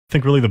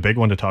think really the big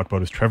one to talk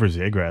about is Trevor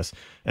Zegras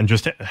and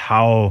just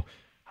how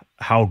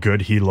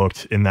good he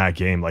looked in that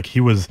game. Like he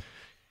was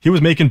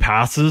making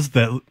passes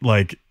that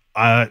like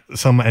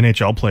some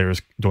NHL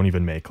players don't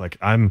even make. Like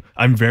I'm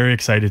very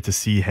excited to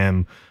see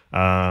him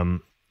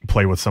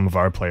play with some of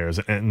our players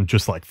and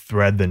just like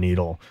thread the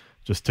needle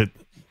just to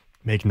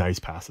make nice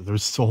passes.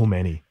 There's so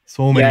many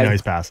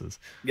nice passes.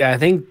 Yeah, I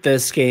think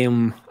this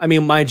game, I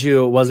mean, mind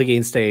you, it was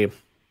against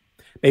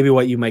maybe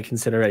what you might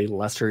consider a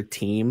lesser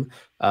team.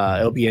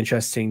 It'll be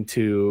interesting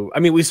to, I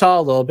mean, we saw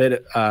a little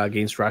bit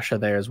against Russia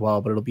there as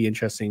well, but it'll be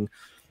interesting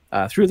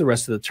through the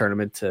rest of the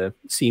tournament to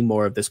see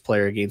more of this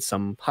player against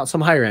some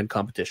higher end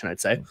competition, I'd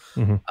say.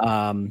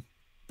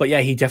 But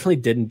yeah, he definitely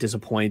didn't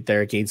disappoint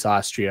there against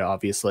Austria,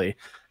 obviously.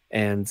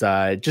 And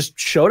just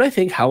showed, I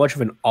think, how much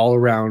of an all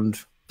around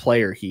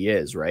player he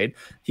is, right?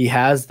 He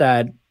has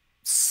that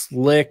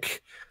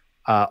slick,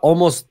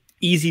 almost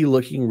easy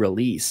looking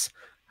release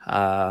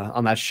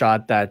on that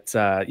shot that,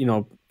 you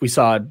know, we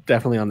saw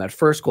definitely on that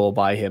first goal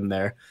by him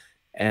there.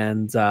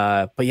 And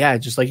but yeah,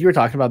 just like you were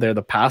talking about there,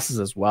 the passes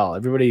as well.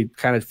 Everybody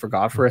kind of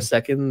forgot for a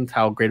second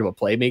how great of a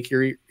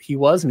playmaker he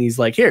was. And he's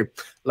like, here,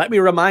 let me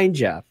remind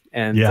you.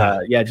 And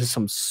yeah, just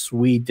some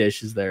sweet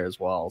dishes there as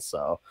well.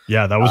 So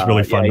yeah, that was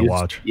really fun to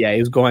watch. Yeah, he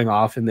was going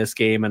off in this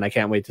game, and I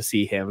can't wait to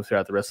see him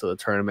throughout the rest of the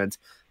tournament.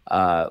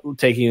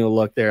 Taking a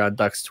look there on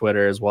Ducks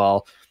Twitter as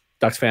well.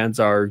 Ducks fans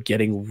are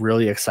getting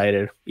really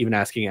excited, even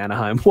asking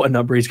Anaheim what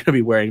number he's going to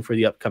be wearing for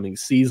the upcoming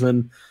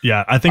season.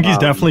 Yeah, I think he's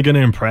definitely going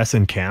to impress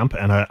in camp,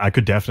 and I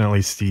could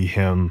definitely see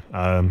him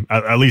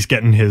at least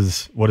getting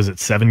his,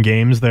 7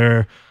 games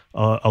there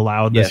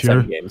allowed this year?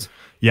 7 games.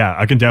 Yeah,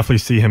 I can definitely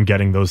see him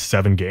getting those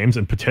 7 games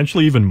and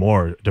potentially even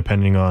more,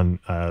 depending on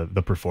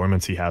the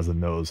performance he has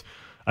in those.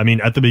 I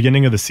mean, at the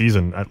beginning of the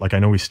season, like I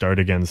know we start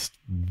against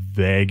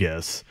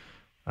Vegas.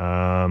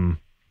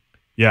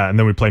 Yeah, and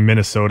then we play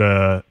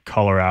Minnesota,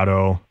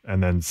 Colorado,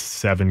 and then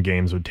 7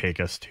 games would take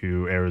us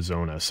to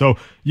Arizona. So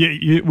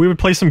we would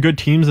play some good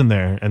teams in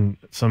there and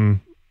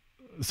some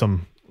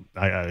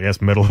I guess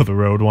middle of the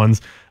road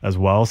ones as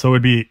well. So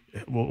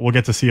we'll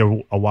get to see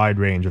a wide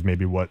range of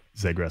maybe what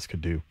Zegras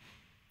could do.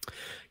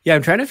 Yeah,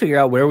 I'm trying to figure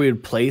out where we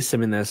would place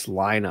him in this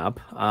lineup.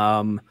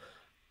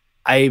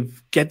 I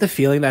get the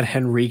feeling that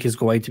Henrique is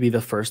going to be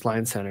the first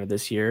line center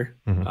this year,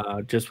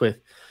 just with,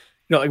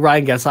 you know, like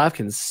Ryan Getzlaf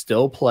can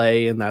still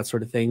play and that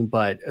sort of thing,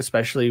 but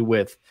especially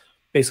with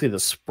basically the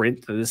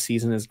sprint that this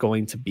season is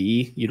going to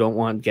be, you don't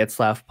want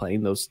Getzlaf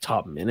playing those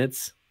top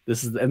minutes.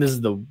 This is I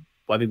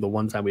think the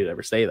one time we'd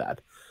ever say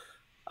that.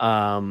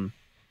 So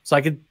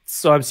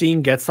I'm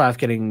seeing Getzlaf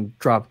getting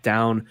dropped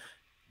down.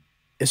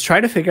 Is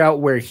trying to figure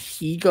out where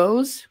he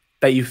goes,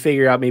 that you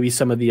figure out maybe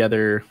some of the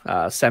other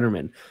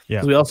centermen.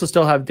 Yeah. We also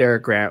still have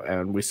Derek Grant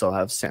and we still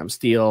have Sam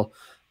Steele,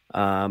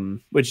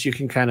 which you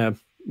can kind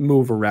of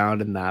move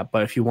around in that.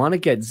 But if you want to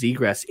get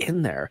Zegras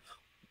in there,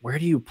 where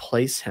do you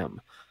place him?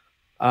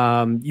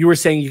 You were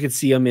saying you could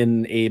see him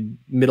in a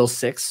middle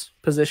 6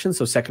 position,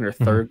 so second or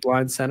third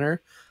line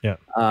center. Yeah.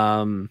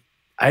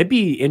 I'd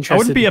be interested. I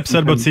wouldn't be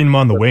upset about seeing him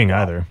on the wing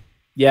either.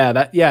 Yeah,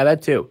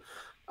 that too.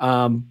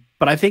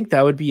 But I think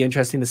that would be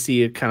interesting to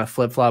see it kind of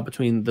flip flop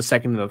between the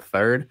second and the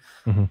third.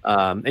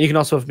 And you can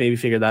also maybe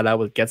figure that out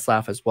with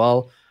Getzlaf as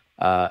well.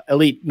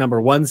 Elite number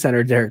 1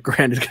 center Derek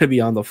Grant is going to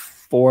be on the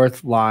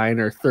 4th line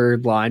or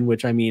 3rd line,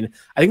 which I mean,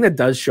 I think that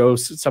does show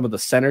some of the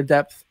center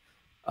depth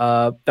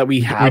that we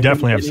have. We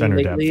definitely have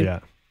center depth. Yeah.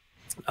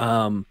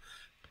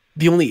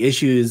 The only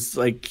issue is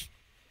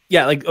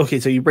okay,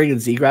 so you bring in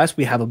Zegras,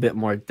 we have a bit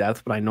more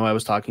depth, but I know I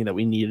was talking that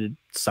we needed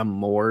some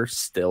more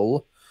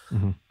still.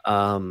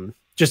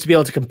 Just to be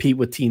able to compete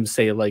with teams,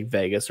 say like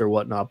Vegas or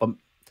whatnot. But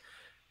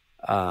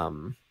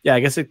yeah, I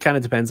guess it kind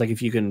of depends. Like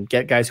if you can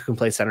get guys who can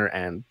play center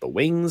and the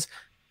wings,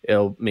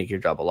 it'll make your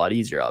job a lot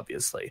easier,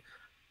 obviously.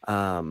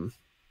 Sorry,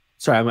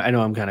 I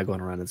know I'm kind of going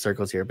around in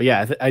circles here, but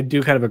yeah, I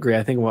do kind of agree.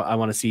 I think I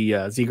want to see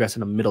Zegras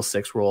in a middle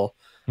 6 role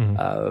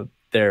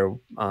there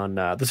on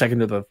the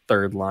second or the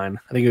 3rd line.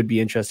 I think it would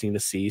be interesting to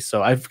see.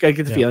 So I get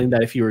the feeling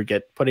that if you were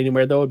get put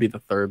anywhere, though, it would be the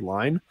 3rd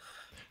line.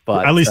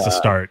 But at least to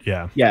start,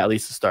 yeah, at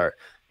least to start.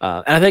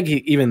 And I think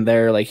even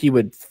there, like he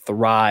would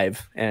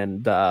thrive,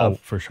 and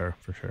for sure,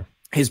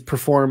 his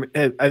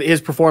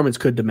performance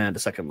could demand a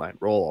second line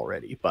role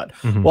already. But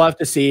we'll have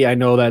to see. I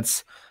know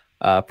that's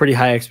pretty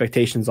high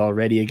expectations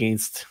already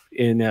against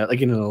in an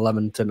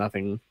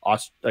 11-0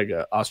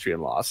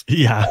 Austrian loss.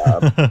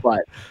 Yeah,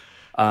 but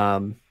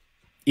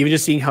even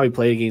just seeing how he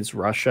played against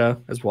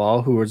Russia as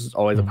well, who was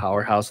always a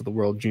powerhouse of the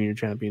World Junior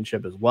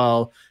Championship as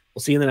well.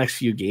 We'll see in the next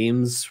few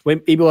games.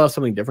 Maybe we'll have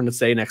something different to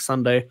say next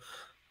Sunday.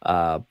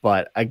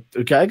 But I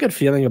got a good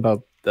feeling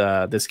about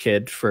this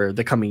kid for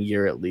the coming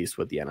year, at least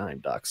with the Anaheim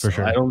Ducks. For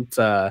sure. I don't.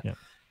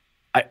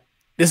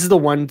 This is the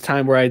one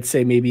time where I'd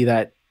say maybe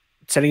that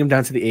sending him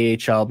down to the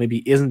AHL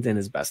maybe isn't in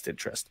his best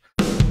interest.